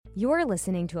You're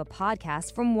listening to a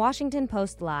podcast from Washington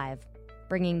Post Live,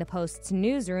 bringing the Post's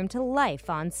newsroom to life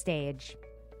on stage.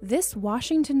 This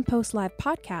Washington Post Live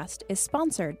podcast is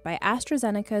sponsored by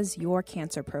AstraZeneca's Your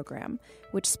Cancer program,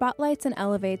 which spotlights and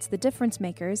elevates the difference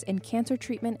makers in cancer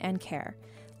treatment and care.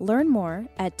 Learn more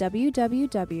at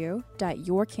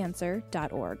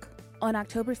www.yourcancer.org. On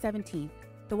October 17th,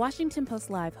 the Washington Post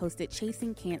Live hosted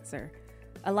Chasing Cancer,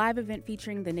 a live event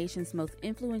featuring the nation's most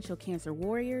influential cancer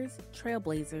warriors,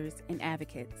 trailblazers, and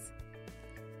advocates.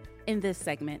 In this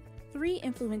segment, 3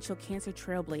 influential cancer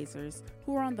trailblazers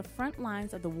who are on the front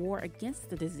lines of the war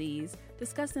against the disease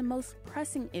discuss the most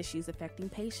pressing issues affecting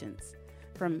patients,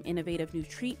 from innovative new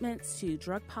treatments to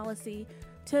drug policy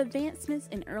to advancements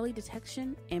in early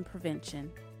detection and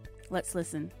prevention. Let's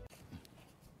listen.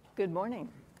 Good morning.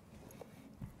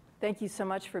 Thank you so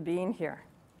much for being here.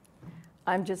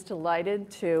 I'm just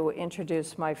delighted to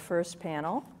introduce my first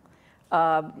panel.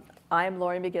 I'm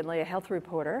Lori McGinley, a health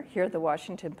reporter here at the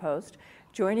Washington Post.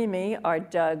 Joining me are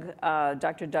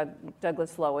Dr.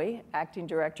 Douglas Lowy, Acting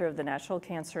Director of the National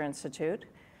Cancer Institute,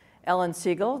 Ellen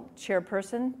Siegel,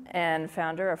 Chairperson and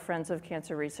founder of Friends of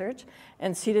Cancer Research,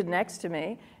 and seated next to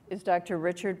me is Dr.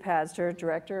 Richard Pazder,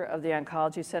 Director of the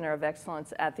Oncology Center of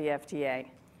Excellence at the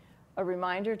FDA. A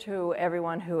reminder to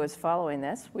everyone who is following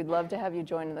this, we'd love to have you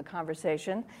join in the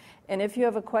conversation. And if you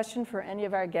have a question for any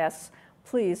of our guests,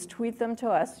 please tweet them to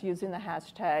us using the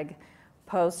hashtag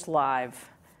 #PostLive.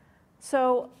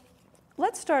 So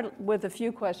let's start with a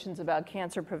few questions about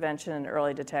cancer prevention and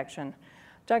early detection.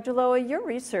 Dr. Lowy, your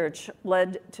research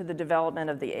led to the development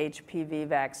of the HPV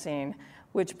vaccine,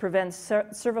 which prevents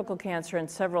cervical cancer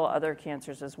and several other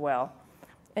cancers as well.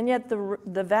 And yet the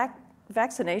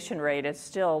vaccination rate is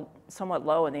still somewhat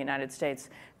low in the United States.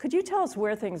 Could you tell us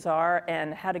where things are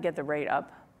and how to get the rate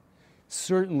up?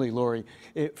 Certainly, Lori.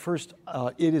 First,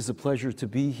 it is a pleasure to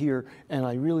be here, and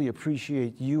I really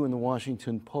appreciate you and the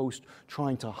Washington Post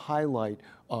trying to highlight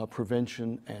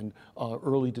prevention and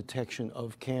early detection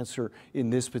of cancer in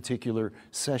this particular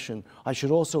session. I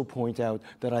should also point out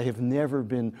that I have never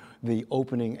been the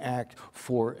opening act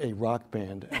for a rock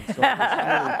band, and so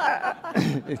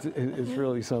it's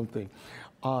really something.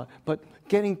 But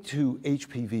getting to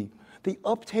HPV, the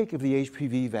uptake of the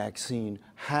HPV vaccine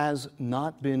has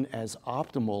not been as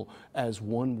optimal as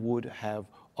one would have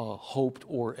hoped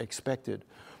or expected.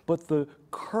 But the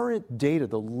current data,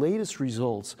 the latest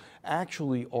results,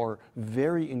 actually are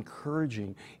very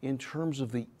encouraging in terms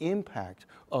of the impact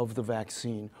of the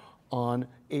vaccine on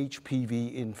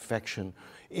HPV infection.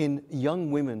 In young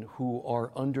women who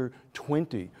are under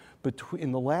 20,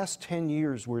 in the last 10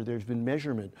 years where there's been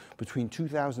measurement between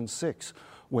 2006,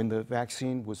 when the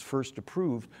vaccine was first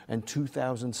approved, and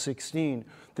 2016,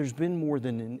 there's been more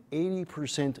than an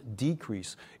 80%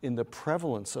 decrease in the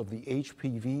prevalence of the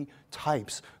HPV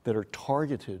types that are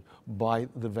targeted by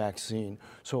the vaccine.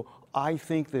 So I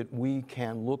think that we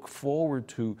can look forward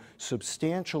to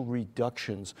substantial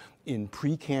reductions in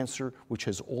precancer, which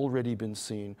has already been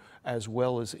seen, as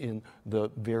well as in the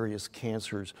various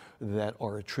cancers that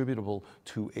are attributable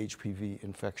to HPV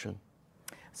infection.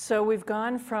 So we've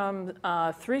gone from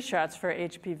 3 shots for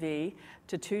HPV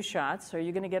to 2 shots. Are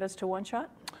you going to get us to 1 shot?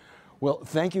 Well,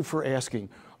 thank you for asking.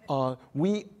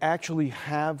 We actually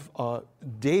have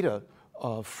data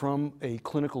from a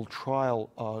clinical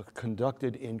trial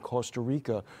conducted in Costa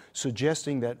Rica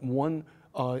suggesting that one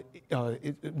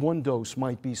dose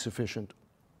might be sufficient.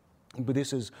 But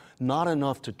this is not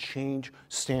enough to change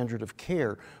standard of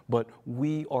care, but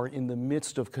we are in the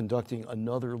midst of conducting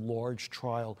another large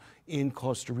trial in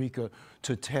Costa Rica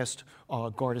to test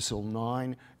Gardasil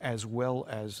 9 as well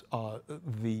as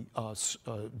the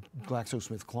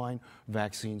GlaxoSmithKline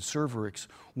vaccine, Cervarix,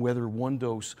 whether 1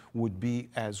 dose would be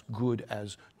as good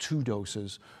as 2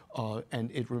 doses.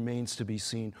 And it remains to be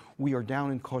seen. We are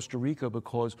down in Costa Rica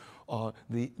because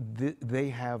they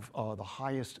have the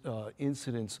highest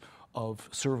incidence of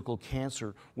cervical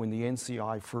cancer when the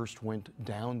NCI first went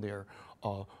down there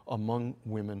among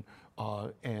women.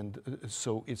 And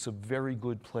so it's a very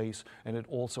good place, and it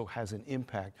also has an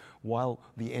impact. While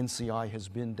the NCI has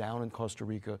been down in Costa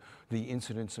Rica, the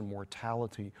incidence and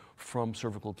mortality from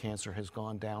cervical cancer has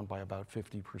gone down by about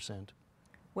 50%.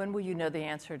 When will you know the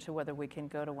answer to whether we can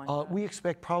go to 1 shot? We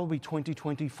expect probably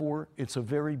 2024. It's a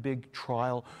very big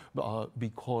trial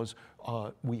because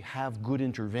we have good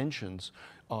interventions,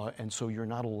 and so you're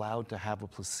not allowed to have a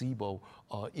placebo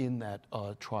in that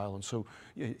trial. And so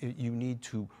you need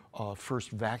to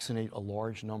first vaccinate a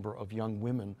large number of young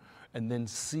women and then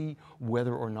see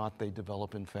whether or not they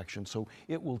develop infection. So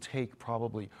it will take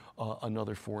probably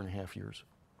another 4.5 years.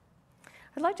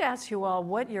 I'd like to ask you all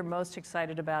what you're most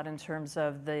excited about in terms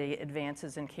of the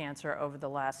advances in cancer over the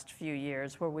last few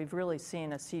years, where we've really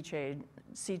seen a sea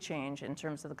change in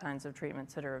terms of the kinds of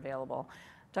treatments that are available.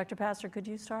 Dr. Pastor, could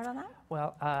you start on that?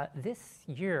 Well, this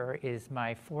year is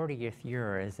my 40th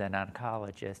year as an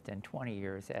oncologist and 20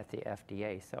 years at the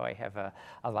FDA, so I have a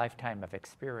lifetime of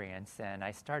experience. And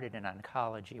I started in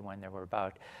oncology when there were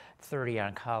about 30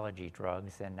 oncology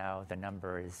drugs, and now the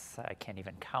number is, I can't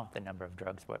even count the number of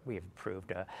drugs what we have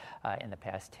approved in the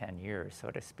past 10 years,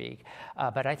 so to speak.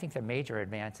 But I think the major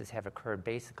advances have occurred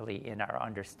basically in our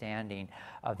understanding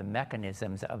of the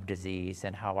mechanisms of disease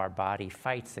and how our body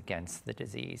fights against the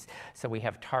disease. So we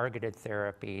have targeted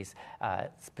therapies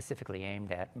specifically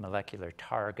aimed at molecular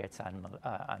targets on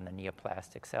the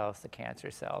neoplastic cells, the cancer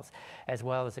cells, as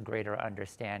well as a greater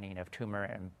understanding of tumor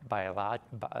and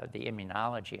the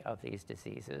immunology of these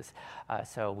diseases.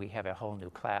 So we have a whole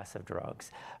new class of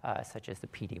drugs, such as the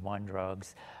PD-1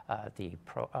 drugs,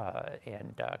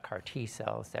 and CAR T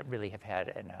cells that really have had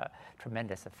a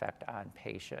tremendous effect on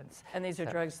patients. And these are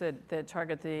drugs that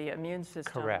target the immune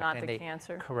system, correct, not the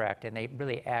cancer? Correct, and they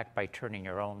really act by turning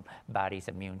your own body's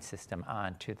immune system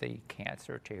onto the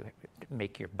cancer to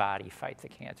make your body fight the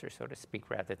cancer, so to speak,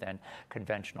 rather than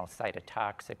conventional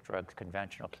cytotoxic drugs,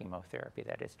 conventional chemotherapy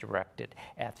that is directed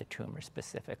at the tumor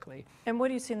specifically. And what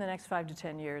do you see in the next 5 to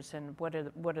 10 years, and what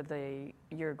are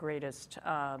your greatest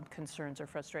concerns or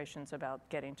frustrations about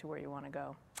getting to where you want to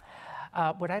go?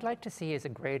 What I'd like to see is a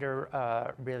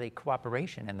greater, really,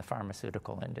 cooperation in the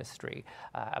pharmaceutical industry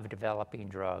of developing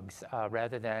drugs.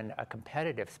 Rather than a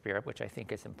competitive spirit, which I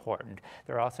think is important,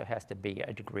 there also has to be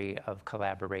a degree of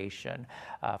collaboration.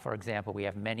 For example, we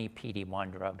have many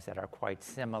PD-1 drugs that are quite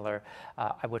similar.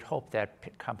 I would hope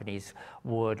that companies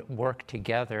would work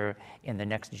together in the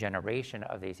next generation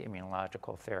of these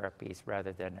immunological therapies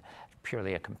rather than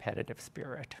purely a competitive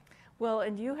spirit. Well,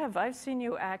 and I've seen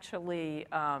you actually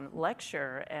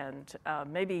lecture and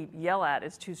maybe yell at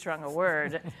is too strong a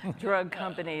word, drug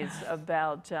companies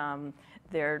about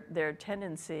their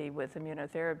tendency with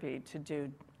immunotherapy to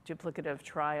do duplicative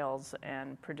trials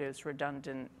and produce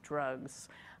redundant drugs.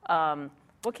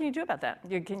 What can you do about that?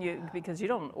 Because you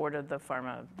don't order the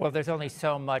pharma. Well, there's only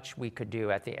so much we could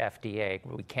do at the FDA.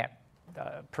 We can't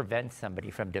prevent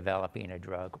somebody from developing a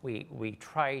drug. We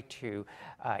try to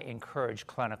encourage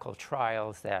clinical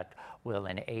trials that will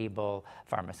enable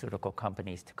pharmaceutical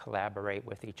companies to collaborate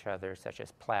with each other, such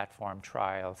as platform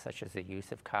trials, such as the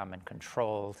use of common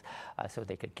controls, so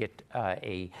they could get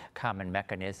a common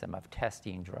mechanism of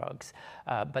testing drugs.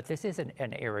 But this is an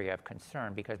area of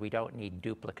concern because we don't need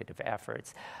duplicative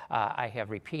efforts. I have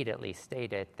repeatedly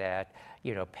stated that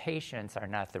patients are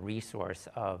not the resource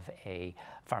of a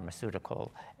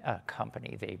pharmaceutical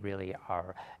company. They really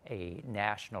are a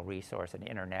national resource, an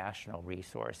international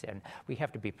resource, and we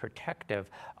have to be protective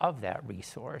of that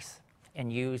resource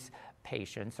and use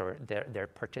patients or their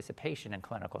participation in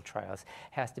clinical trials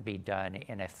has to be done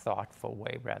in a thoughtful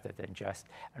way rather than just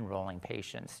enrolling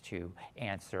patients to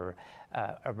answer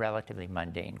a relatively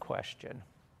mundane question.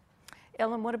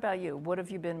 Ellen, what about you? What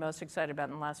have you been most excited about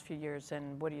in the last few years,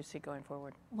 and what do you see going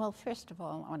forward? Well, first of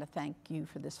all, I want to thank you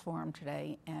for this forum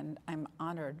today, and I'm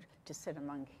honored to sit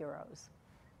among heroes,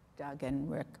 Doug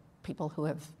and Rick, people who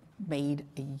have made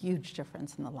a huge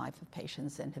difference in the life of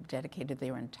patients and have dedicated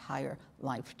their entire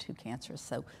life to cancer.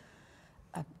 So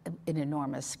an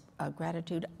enormous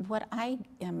gratitude. What I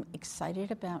am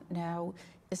excited about now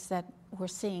is that we're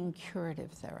seeing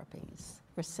curative therapies.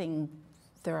 We're seeing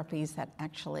therapies that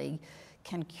actually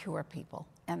can cure people,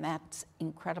 and that's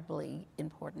incredibly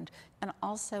important. And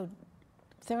also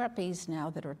therapies now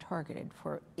that are targeted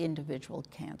for individual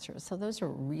cancers. So those are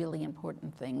really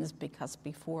important things because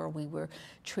before we were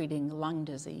treating lung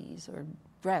disease or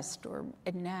breast,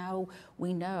 and now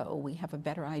we know, we have a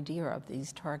better idea of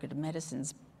these targeted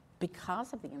medicines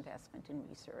because of the investment in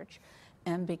research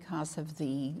and because of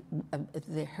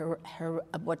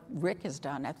what Rick has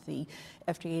done at the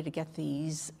FDA to get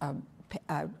these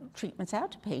treatments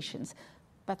out to patients.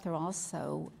 But they're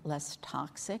also less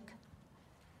toxic,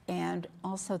 and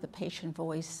also the patient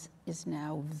voice is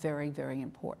now very, very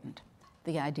important.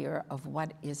 The idea of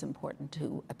what is important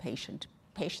to a patient.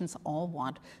 Patients all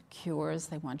want cures,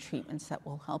 they want treatments that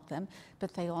will help them,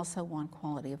 but they also want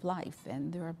quality of life,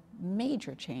 and there are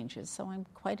major changes, so I'm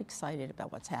quite excited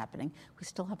about what's happening. We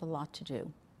still have a lot to do.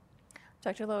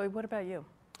 Dr. Lowy, what about you?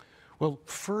 Well,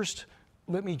 first,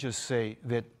 let me just say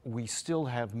that we still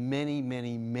have many,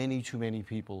 many, many too many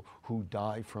people who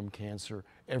die from cancer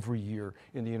every year.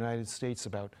 In the United States,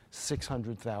 about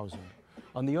 600,000.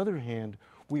 On the other hand,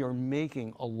 we are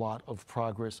making a lot of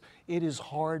progress. It is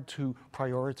hard to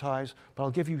prioritize, but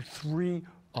I'll give you three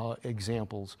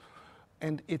examples.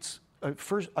 And it's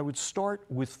first, I would start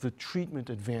with the treatment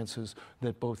advances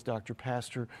that both Dr.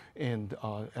 Pastor and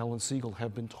Ellen Siegel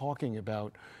have been talking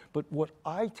about. But what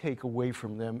I take away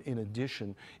from them, in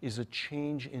addition, is a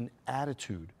change in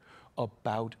attitude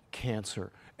about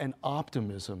cancer, and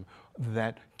optimism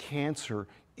that cancer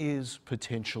is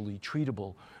potentially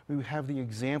treatable. We have the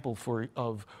example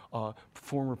of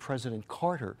former President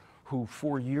Carter, who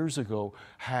 4 years ago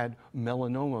had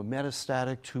melanoma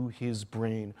metastatic to his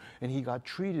brain, and he got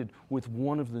treated with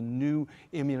one of the new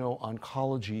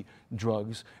immuno-oncology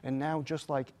drugs, and now, just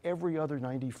like every other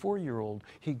 94-year-old,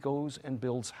 he goes and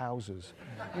builds houses.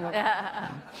 You know,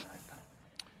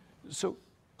 so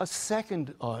a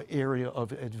second area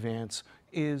of advance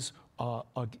is a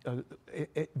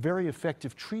very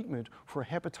effective treatment for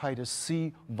hepatitis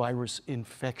C virus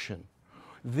infection.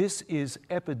 This is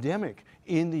epidemic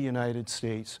in the United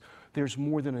States. There's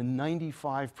more than a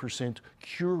 95%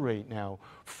 cure rate now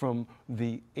from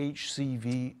the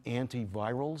HCV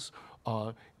antivirals,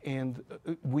 and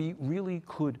we really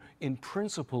could, in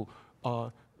principle,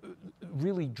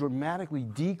 really dramatically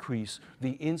decrease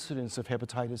the incidence of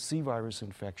hepatitis C virus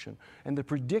infection. And the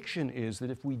prediction is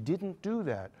that if we didn't do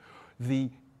that,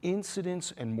 the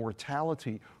incidence and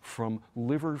mortality from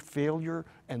liver failure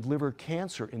and liver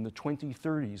cancer in the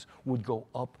 2030s would go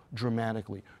up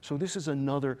dramatically. So this is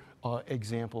another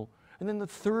example. And then the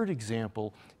third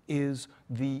example is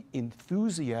the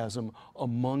enthusiasm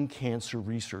among cancer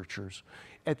researchers.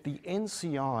 At the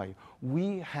NCI,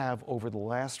 we have, over the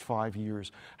last 5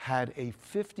 years, had a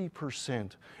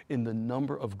 50% in the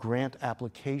number of grant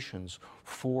applications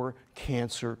for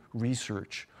cancer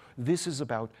research. This is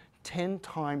about 10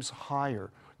 times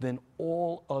higher than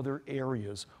all other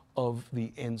areas of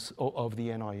the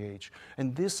NIH.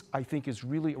 And this, I think, is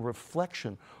really a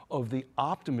reflection of the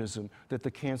optimism that the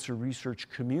cancer research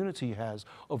community has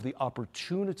of the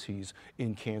opportunities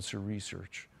in cancer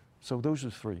research. So those are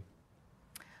three.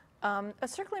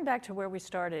 Circling back to where we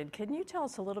started, can you tell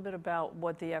us a little bit about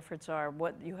what the efforts are,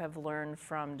 what you have learned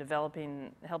from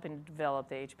helping to develop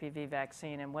the HPV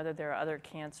vaccine, and whether there are other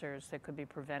cancers that could be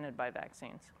prevented by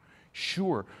vaccines?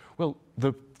 Sure. Well,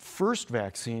 the first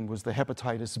vaccine was the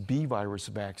hepatitis B virus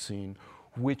vaccine,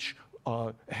 which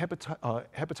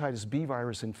hepatitis B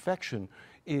virus infection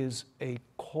is a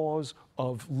cause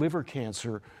of liver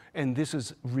cancer, and this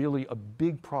is really a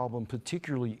big problem,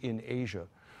 particularly in Asia.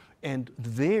 And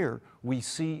there we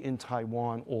see in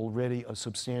Taiwan already a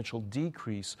substantial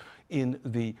decrease in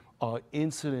the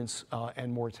incidence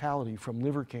and mortality from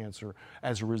liver cancer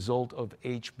as a result of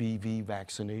HBV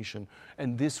vaccination.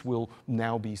 And this will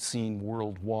now be seen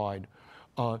worldwide.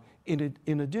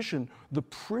 In addition, the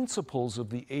principles of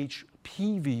the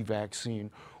HPV vaccine,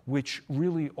 which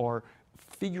really are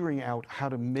figuring out how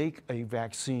to make a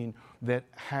vaccine that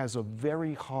has a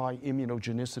very high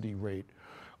immunogenicity rate,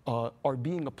 are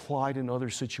being applied in other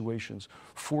situations.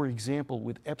 For example,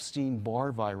 with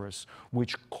Epstein-Barr virus,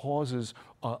 which causes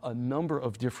a number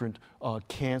of different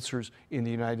cancers in the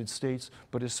United States,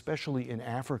 but especially in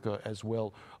Africa as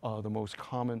well, the most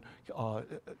common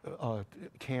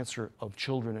cancer of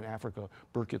children in Africa,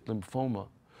 Burkitt lymphoma.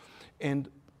 And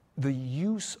the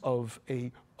use of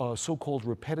a so-called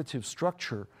repetitive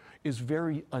structure is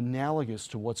very analogous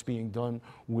to what's being done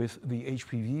with the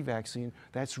HPV vaccine.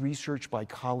 That's research by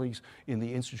colleagues in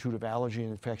the Institute of Allergy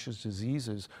and Infectious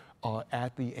Diseases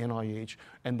at the NIH,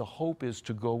 and the hope is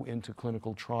to go into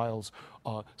clinical trials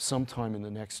sometime in the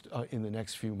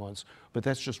next few months. But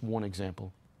that's just one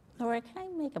example. Laura, can I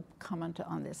make a comment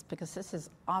on this? Because this is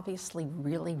obviously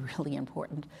really, really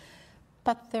important.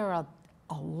 But there are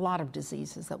a lot of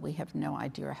diseases that we have no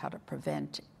idea how to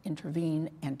prevent, intervene,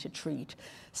 and to treat.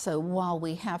 So while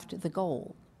we have to, the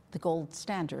gold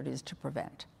standard is to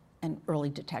prevent and early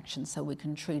detection so we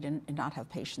can treat and not have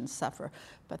patients suffer.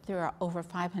 But there are over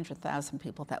 500,000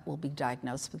 people that will be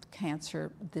diagnosed with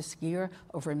cancer this year.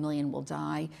 Over 1 million will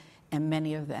die, and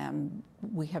many of them,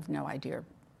 we have no idea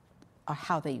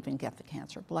how they even get the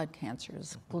cancer, blood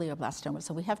cancers, glioblastoma.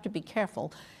 So we have to be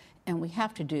careful, and we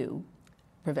have to do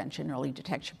prevention, early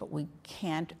detection, but we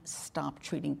can't stop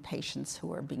treating patients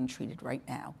who are being treated right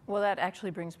now. Well, that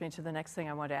actually brings me to the next thing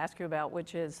I wanted to ask you about,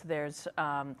 which is there's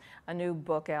a new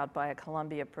book out by a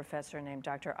Columbia professor named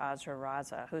Dr. Azra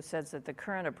Raza, who says that the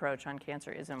current approach on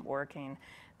cancer isn't working,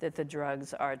 that the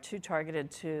drugs are too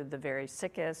targeted to the very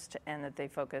sickest, and that they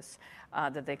focus,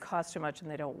 that they cost too much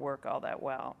and they don't work all that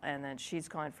well. And then she's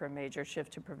calling for a major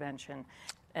shift to prevention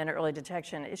and early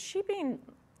detection. Is she being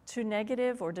too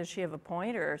negative, or does she have a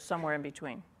point, or somewhere in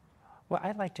between? Well,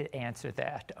 I'd like to answer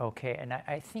that, okay? And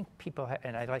I think people,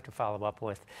 and I'd like to follow up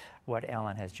with what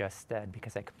Ellen has just said,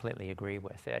 because I completely agree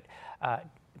with it.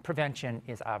 Prevention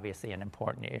is obviously an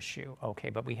important issue, okay,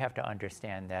 but we have to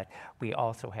understand that we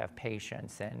also have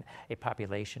patients and a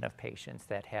population of patients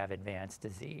that have advanced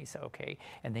disease, okay,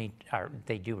 and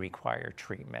they do require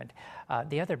treatment.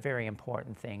 The other very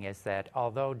important thing is that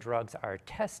although drugs are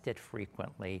tested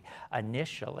frequently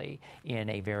initially in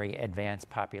a very advanced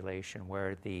population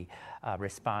where the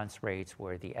response rates,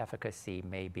 where the efficacy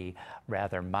may be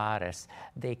rather modest,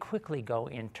 they quickly go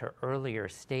into earlier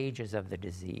stages of the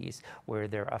disease where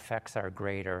their effects are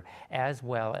greater, as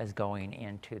well as going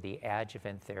into the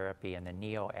adjuvant therapy and the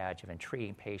neoadjuvant,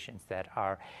 treating patients that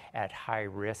are at high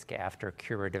risk after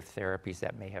curative therapies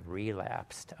that may have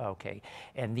relapsed, okay?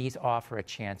 And these offer a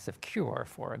chance of cure,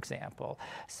 for example.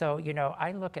 So, you know,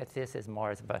 I look at this as more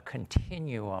as a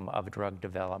continuum of drug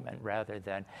development rather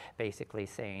than basically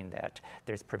saying that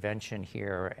there's prevention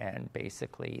here and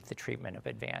basically the treatment of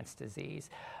advanced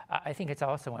disease. I think it's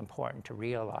also important to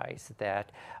realize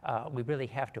that we really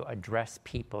have to address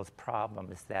people's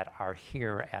problems that are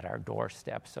here at our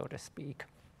doorstep, so to speak.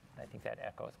 I think that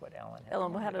echoes what Ellen has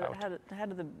pointed out.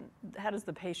 How does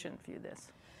the patient view this?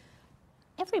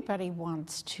 Everybody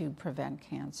wants to prevent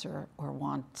cancer or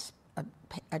wants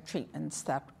treatments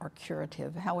that are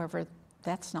curative. However,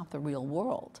 that's not the real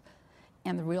world.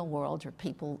 In the real world,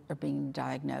 people are being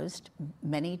diagnosed.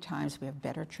 Many times we have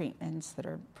better treatments that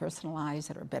are personalized,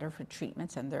 that are better for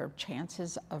treatments, and their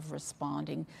chances of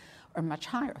responding are much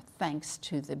higher, thanks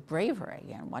to the bravery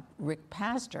and what Rick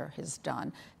Pazdur has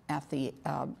done at the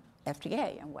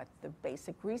FDA and what the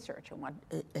basic research and what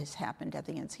has happened at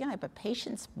the NCI. But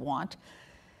patients want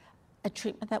a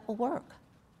treatment that will work.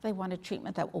 They want a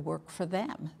treatment that will work for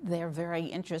them. They're very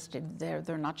interested.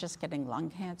 They're not just getting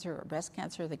lung cancer or breast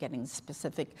cancer. They're getting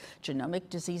specific genomic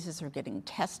diseases or getting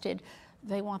tested.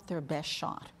 They want their best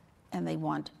shot, and they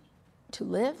want to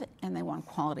live, and they want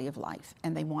quality of life,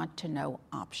 and they want to know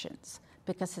options,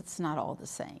 because it's not all the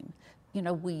same. You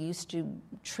know, we used to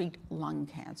treat lung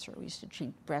cancer. We used to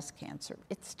treat breast cancer.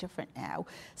 It's different now.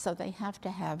 So they have to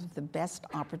have the best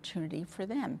opportunity for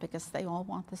them, because they all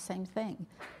want the same thing.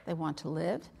 They want to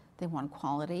live, they want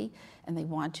quality, and they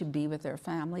want to be with their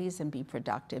families and be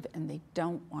productive, and they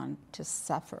don't want to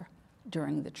suffer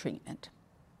during the treatment.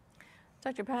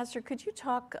 Dr. Pazdur, could you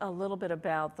talk a little bit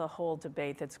about the whole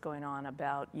debate that's going on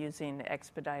about using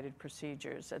expedited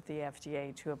procedures at the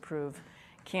FDA to approve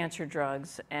cancer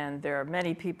drugs? And there are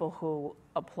many people who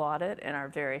applaud it and are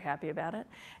very happy about it.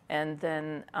 And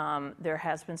then there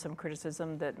has been some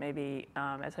criticism that maybe,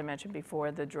 as I mentioned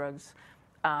before, the drugs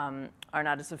are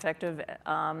not as effective.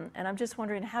 And I'm just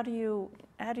wondering, how do you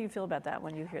feel about that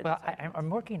when you hear that? Well,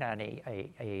 I'm working on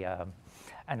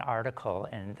an article,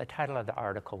 and the title of the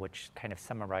article, which kind of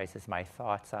summarizes my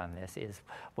thoughts on this, is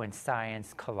When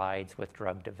Science Collides with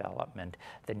Drug Development,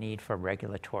 the Need for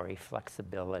Regulatory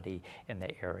Flexibility in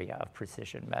the Area of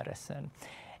Precision Medicine.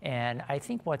 And I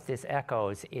think what this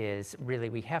echoes is really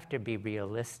we have to be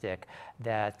realistic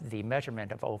that the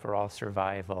measurement of overall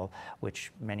survival,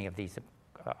 which many of these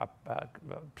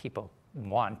people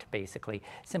want, basically,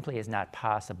 simply is not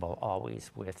possible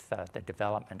always with the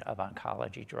development of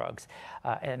oncology drugs.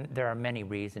 And there are many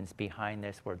reasons behind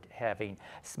this. We're having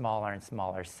smaller and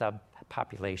smaller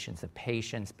subpopulations of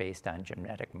patients based on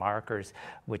genetic markers,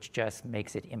 which just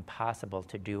makes it impossible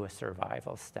to do a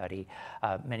survival study.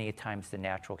 Many times the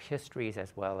natural histories,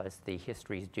 as well as the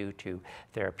histories due to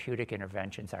therapeutic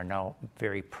interventions, are now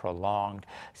very prolonged.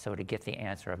 So to get the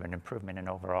answer of an improvement in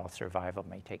overall survival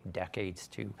may take decades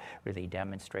to really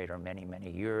demonstrate, or many, many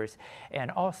years.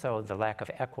 And also the lack of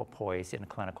equipoise in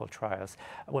clinical trials.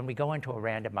 When we go into a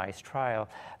randomized trial,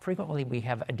 frequently we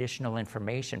have additional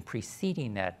information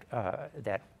preceding that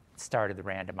start of the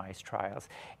randomized trials.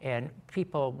 And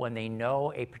people, when they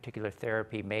know a particular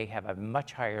therapy may have a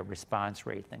much higher response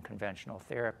rate than conventional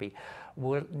therapy,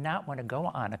 will not want to go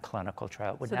on a clinical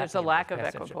trial. So there's a lack of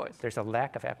equipoise. There's a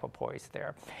lack of equipoise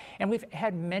there. And we've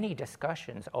had many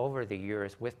discussions over the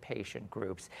years with patient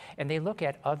groups, and they look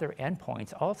at other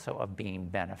endpoints also of being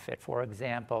benefit. For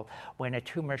example, when a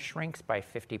tumor shrinks by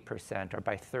 50% or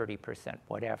by 30%,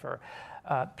 whatever,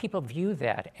 people view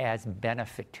that as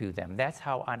benefit to them. That's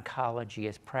how oncology oncology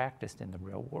is practiced in the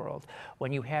real world.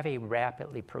 When you have a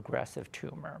rapidly progressive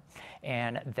tumor,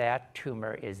 and that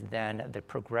tumor is then, the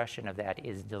progression of that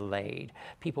is delayed,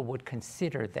 people would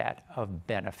consider that of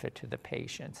benefit to the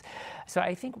patients. So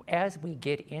I think as we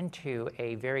get into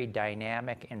a very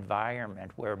dynamic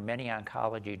environment where many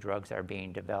oncology drugs are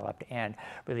being developed and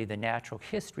really the natural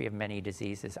history of many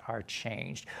diseases are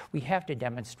changed, we have to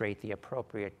demonstrate the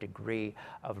appropriate degree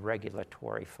of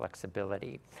regulatory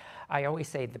flexibility. I always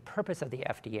say the purpose of the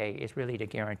FDA is really to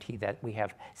guarantee that we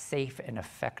have safe and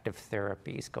effective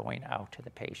therapies going out to the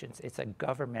patients. It's a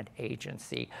government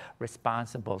agency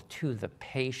responsible to the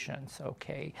patients,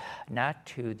 okay, not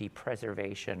to the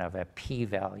preservation of a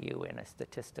p-value in a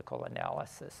statistical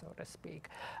analysis, so to speak.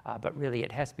 But really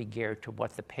it has to be geared to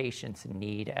what the patients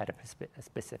need at a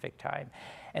specific time.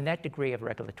 And that degree of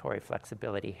regulatory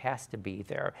flexibility has to be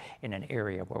there in an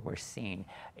area where we're seeing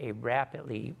a rapid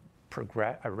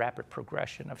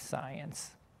progression of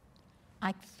science.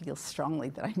 I feel strongly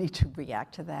that I need to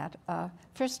react to that.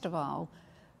 First of all,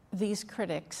 these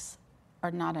critics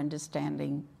are not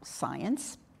understanding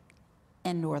science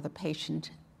and nor the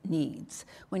patient needs.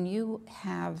 When you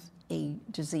have a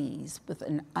disease with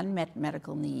an unmet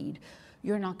medical need,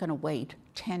 you're not going to wait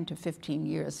 10 to 15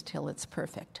 years till it's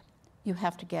perfect. You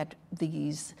have to get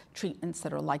these treatments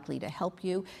that are likely to help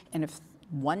you, and if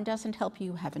one doesn't help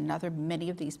you, have another. Many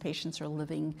of these patients are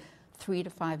living 3 to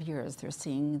 5 years. They're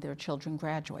seeing their children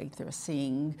graduate. They're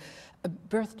seeing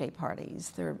birthday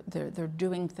parties. They're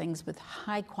doing things with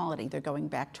high quality. They're going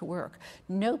back to work.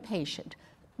 No patient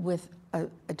with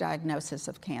a diagnosis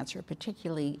of cancer,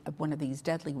 particularly one of these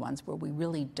deadly ones where we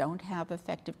really don't have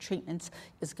effective treatments,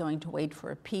 is going to wait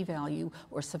for a p-value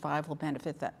or survival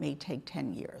benefit that may take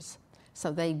 10 years.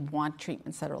 So they want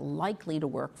treatments that are likely to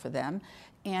work for them,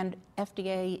 and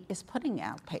FDA is putting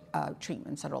out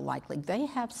treatments that are likely. They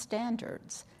have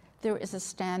standards. There is a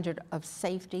standard of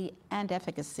safety and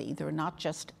efficacy. They're not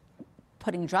just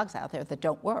putting drugs out there that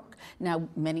don't work. Now,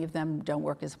 many of them don't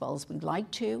work as well as we'd like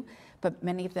to, but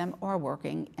many of them are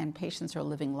working, and patients are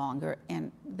living longer,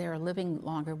 and they're living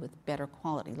longer with better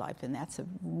quality life, and that's a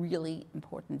really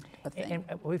important thing.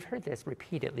 And we've heard this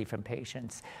repeatedly from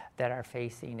patients that are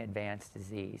facing advanced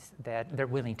disease, that they're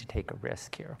willing to take a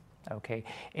risk here. Okay,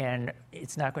 and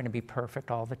it's not going to be perfect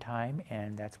all the time,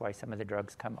 and that's why some of the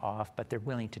drugs come off, but they're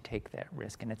willing to take that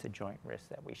risk, and it's a joint risk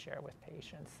that we share with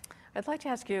patients. I'd like to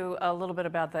ask you a little bit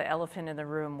about the elephant in the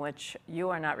room, which you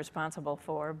are not responsible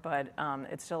for, but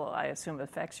it still, I assume,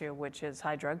 affects you, which is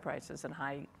high drug prices and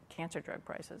high cancer drug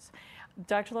prices.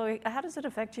 Dr. Lowy, how does it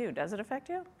affect you? Does it affect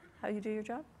you, how you do your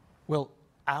job? Well,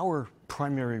 our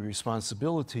primary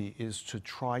responsibility is to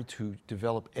try to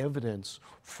develop evidence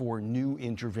for new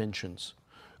interventions.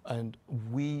 And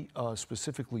we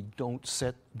specifically don't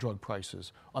set drug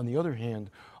prices. On the other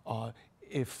hand,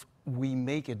 if we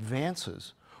make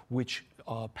advances which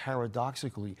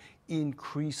paradoxically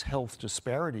increase health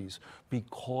disparities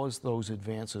because those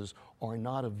advances are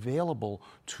not available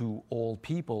to all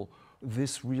people,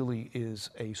 this really is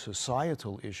a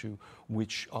societal issue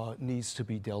which needs to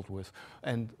be dealt with.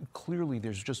 And clearly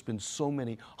there's just been so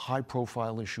many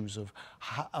high-profile issues of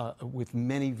with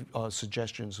many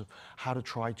suggestions of how to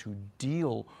try to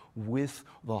deal with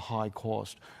the high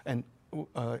cost. And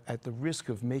at the risk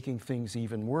of making things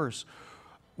even worse,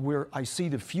 where I see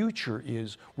the future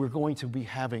is we're going to be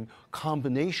having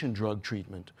combination drug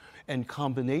treatment, and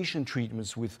combination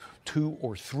treatments with 2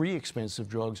 or 3 expensive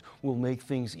drugs will make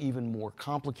things even more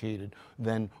complicated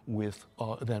than with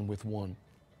one.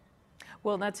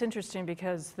 Well, that's interesting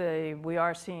because we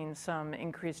are seeing some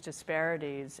increased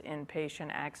disparities in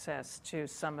patient access to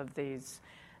some of these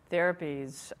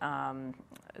therapies,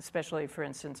 especially, for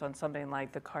instance, on something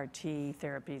like the CAR-T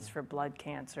therapies for blood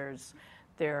cancers.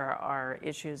 There are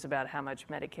issues about how much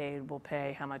Medicaid will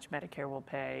pay, how much Medicare will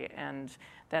pay, and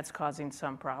that's causing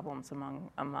some problems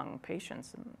among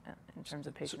patients in terms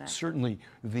of patient access. Certainly,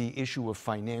 the issue of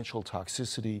financial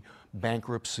toxicity,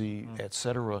 bankruptcy, et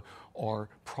cetera, are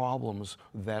problems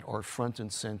that are front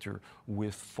and center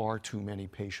with far too many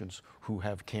patients who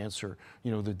have cancer.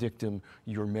 You know, the dictum,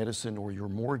 your medicine or your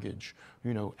mortgage,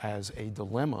 you know, as a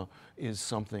dilemma is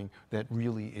something that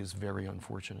really is very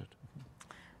unfortunate.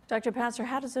 Dr. Passer,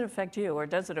 how does it affect you, or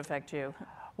does it affect you?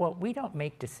 Well, we don't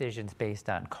make decisions based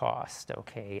on cost,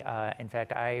 okay? In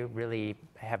fact, I really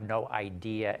have no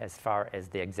idea as far as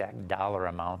the exact dollar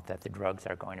amount that the drugs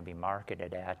are going to be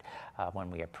marketed at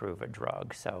when we approve a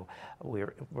drug. So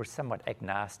we're somewhat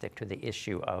agnostic to the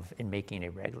issue of, in making a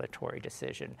regulatory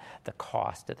decision, the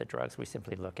cost of the drugs. We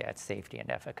simply look at safety and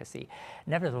efficacy.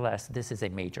 Nevertheless, this is a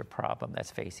major problem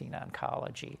that's facing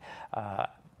oncology.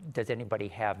 does anybody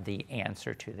have the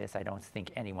answer to this? I don't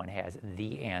think anyone has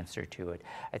the answer to it.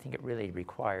 I think it really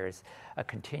requires a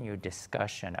continued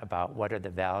discussion about what are the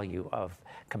value of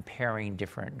comparing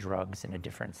different drugs in a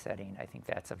different setting. I think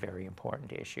that's a very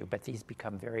important issue. But these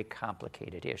become very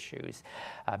complicated issues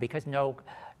because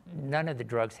none of the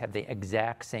drugs have the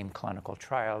exact same clinical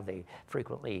trial. They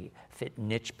frequently fit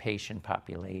niche patient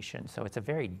populations. So it's a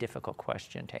very difficult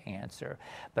question to answer.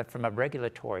 But from a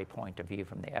regulatory point of view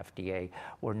from the FDA,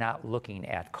 we're not looking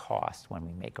at cost when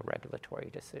we make a regulatory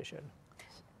decision.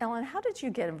 Ellen, how did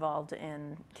you get involved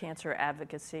in cancer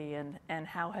advocacy, and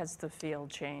how has the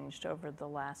field changed over the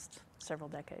last several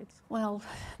decades? Well,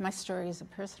 my story is a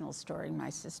personal story. My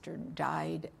sister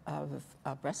died of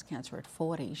breast cancer at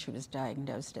 40. She was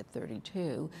diagnosed at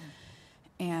 32.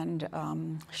 And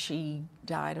she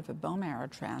died of a bone marrow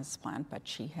transplant, but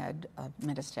she had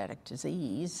metastatic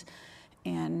disease.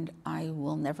 And I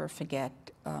will never forget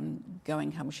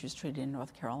going home. She was treated in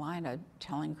North Carolina,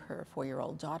 telling her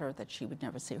 4-year-old daughter that she would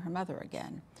never see her mother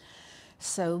again.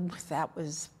 So that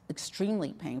was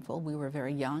extremely painful. We were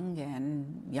very young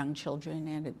and young children,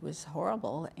 and it was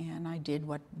horrible. And I did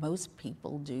what most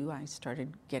people do. I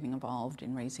started getting involved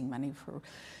in raising money for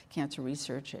cancer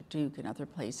research at Duke and other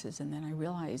places. And then I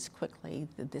realized quickly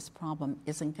that this problem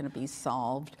isn't going to be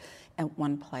solved at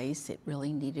one place. It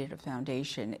really needed a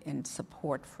foundation and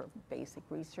support for basic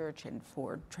research and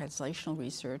for translational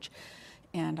research.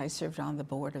 And I served on the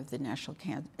board of the National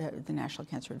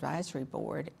Cancer Advisory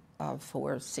Board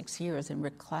for 6 years, and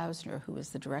Rick Klausner, who was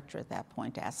the director at that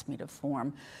point, asked me to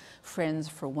form Friends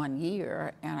for 1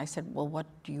 year, and I said, well, what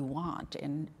do you want?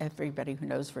 And everybody who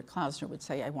knows Rick Klausner would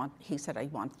say, he said, I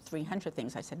want 300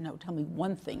 things. I said, no, tell me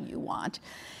one thing you want.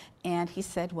 And he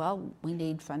said, well, we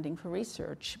need funding for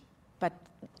research.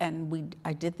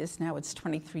 I did this now, it's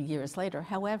 23 years later.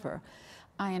 However,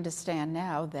 I understand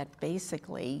now that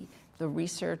basically the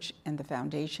research and the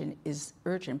foundation is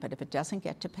urgent, but if it doesn't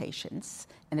get to patients,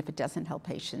 and if it doesn't help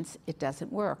patients, it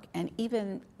doesn't work. And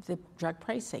even the drug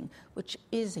pricing, which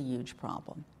is a huge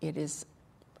problem. The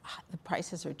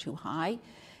prices are too high,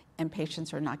 and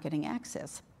patients are not getting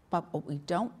access. But what we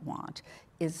don't want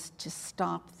is to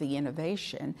stop the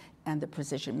innovation and the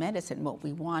precision medicine. What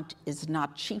we want is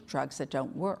not cheap drugs that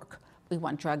don't work. We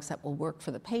want drugs that will work for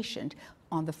the patient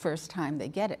on the first time they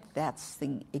get it. That's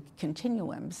the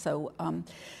continuum. So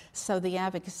the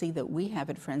advocacy that we have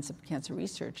at Friends of Cancer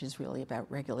Research is really about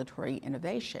regulatory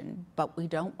innovation, but we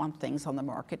don't want things on the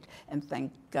market, and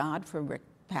thank God for Rick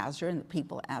Pazner and the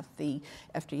people at the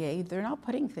FDA. They're not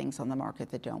putting things on the market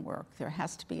that don't work. There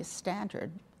has to be a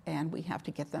standard, and we have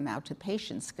to get them out to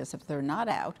patients, because if they're not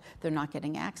out, they're not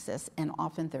getting access, and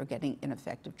often they're getting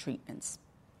ineffective treatments.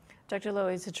 Dr.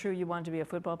 Lowy, is it true you wanted to be a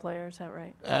football player? Is that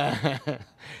right?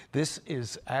 This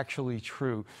is actually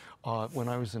true. When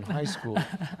I was in high school,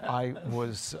 I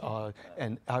was a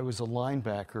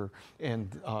linebacker,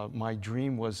 and my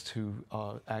dream was to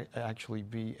actually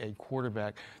be a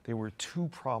quarterback. There were two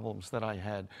problems that I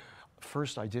had.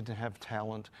 First, I didn't have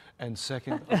talent, and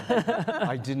second,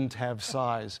 I didn't have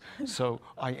size. So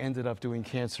I ended up doing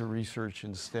cancer research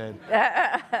instead.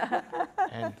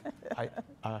 And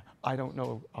I don't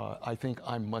know. I think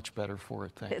I'm much better for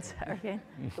it. Thank you. Okay.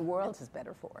 The world is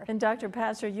better for it. And Dr.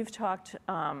 Pazner, you've talked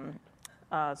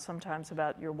sometimes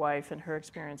about your wife and her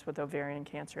experience with ovarian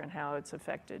cancer and how it's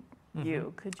affected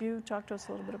you. Could you talk to us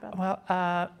a little bit about that?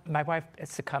 Well, my wife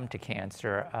succumbed to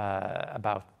cancer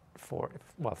about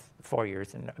 4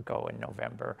 years ago in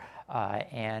November,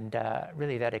 and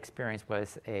really that experience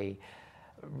was a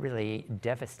really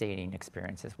devastating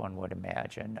experience, as one would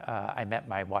imagine. I met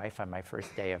my wife on my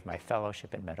first day of my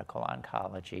fellowship in medical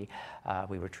oncology.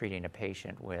 We were treating a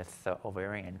patient with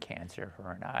ovarian cancer,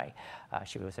 her and I.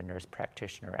 She was a nurse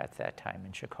practitioner at that time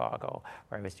in Chicago,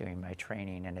 where I was doing my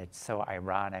training, and it's so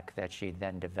ironic that she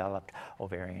then developed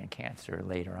ovarian cancer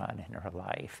later on in her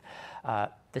life.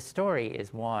 The story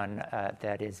is one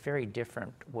that is very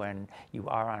different when you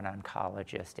are an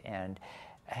oncologist and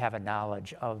have a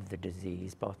knowledge of the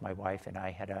disease. Both my wife and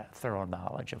I had a thorough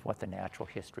knowledge of what the natural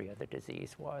history of the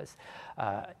disease was.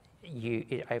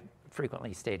 I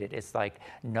frequently stated it's like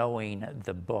knowing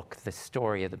the book, the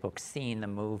story of the book, seeing the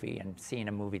movie and seeing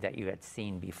a movie that you had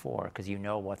seen before, because you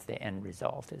know what the end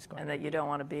result is going to be. And that you don't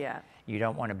want to be at. You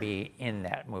don't want to be in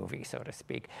that movie, so to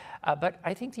speak. But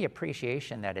I think the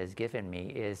appreciation that is given me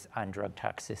is on drug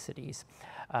toxicities.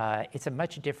 It's a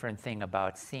much different thing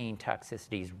about seeing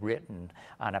toxicities written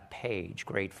on a page,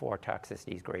 grade 4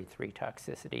 toxicities, grade 3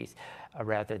 toxicities,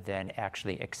 rather than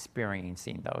actually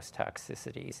experiencing those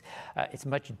toxicities. It's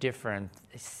much different different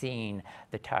seeing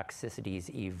the toxicities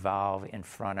evolve in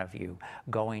front of you,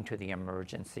 going to the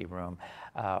emergency room,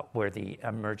 where the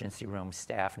emergency room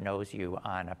staff knows you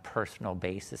on a personal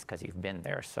basis because you've been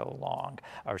there so long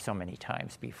or so many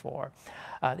times before.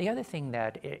 The other thing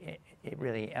that it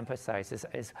really emphasizes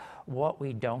is what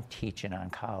we don't teach in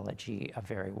oncology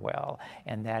very well,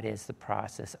 and that is the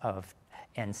process of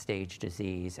end-stage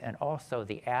disease and also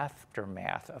the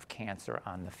aftermath of cancer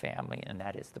on the family, and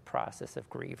that is the process of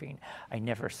grieving. I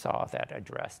never saw that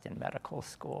addressed in medical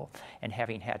school, and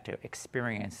having had to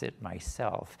experience it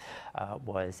myself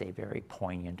was a very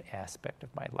poignant aspect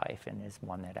of my life and is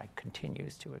one that I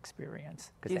continues to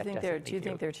experience. Do you think they're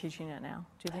teaching it now?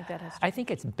 Do you think that has to? I think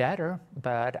it's better,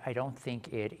 but I don't think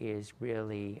it is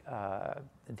really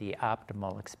the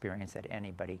optimal experience that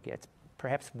anybody gets.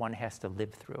 Perhaps one has to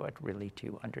live through it really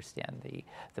to understand the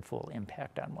full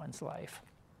impact on one's life.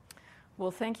 Well,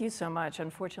 thank you so much.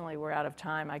 Unfortunately, we're out of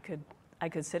time. I could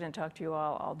sit and talk to you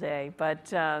all day,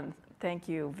 but thank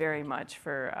you very much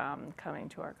for coming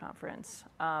to our conference.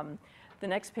 The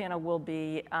next panel will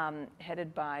be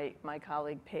headed by my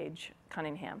colleague, Paige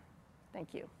Cunningham.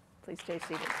 Thank you. Please stay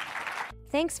seated.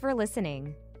 Thanks for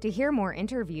listening. To hear more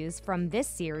interviews from this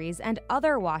series and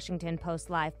other Washington Post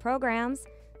Live programs,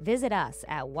 visit us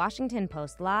at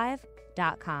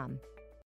WashingtonPostLive.com.